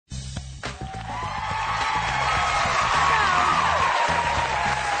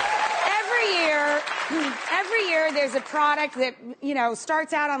every year there's a product that, you know,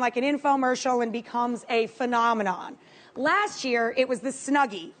 starts out on like an infomercial and becomes a phenomenon. Last year, it was the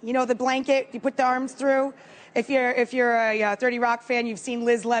Snuggie. You know, the blanket you put the arms through? If you're a 30 Rock fan, you've seen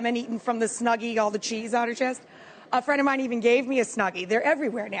Liz Lemon eating from the Snuggie, all the cheese on her chest. A friend of mine even gave me a Snuggie. They're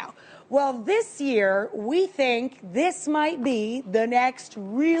everywhere now. Well, this year, we think this might be the next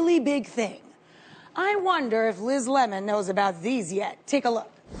really big thing. I wonder if Liz Lemon knows about these yet. Take a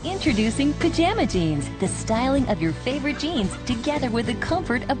look. Introducing Pajama Jeans, the styling of your favorite jeans together with the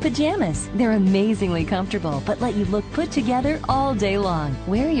comfort of pajamas. They're amazingly comfortable, but let you look put together all day long.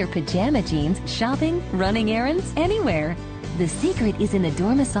 Wear your pajama jeans shopping, running errands, anywhere. The secret is in the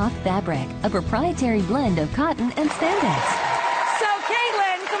Dormasoft fabric, a proprietary blend of cotton and spandex. So,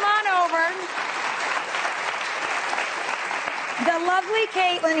 Caitlin, come on over. The lovely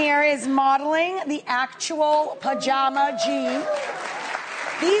Caitlin here is modeling the actual pajama jean.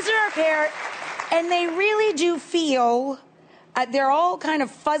 These are a pair, and they really do feel, they're all kind of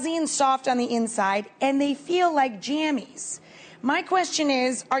fuzzy and soft on the inside, and they feel like jammies. My question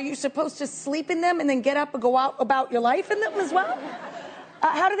is, are you supposed to sleep in them and then get up and go out about your life in them as well?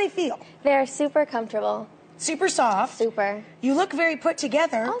 How do they feel? They're super comfortable. Super soft. Super. You look very put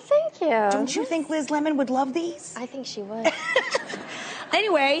together. Oh, thank you. Don't you think Liz Lemon would love these? I think she would.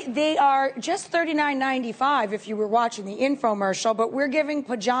 Anyway, they are just $39.95 if you were watching the infomercial, but we're giving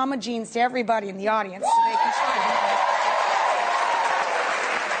pajama jeans to everybody in the audience so they can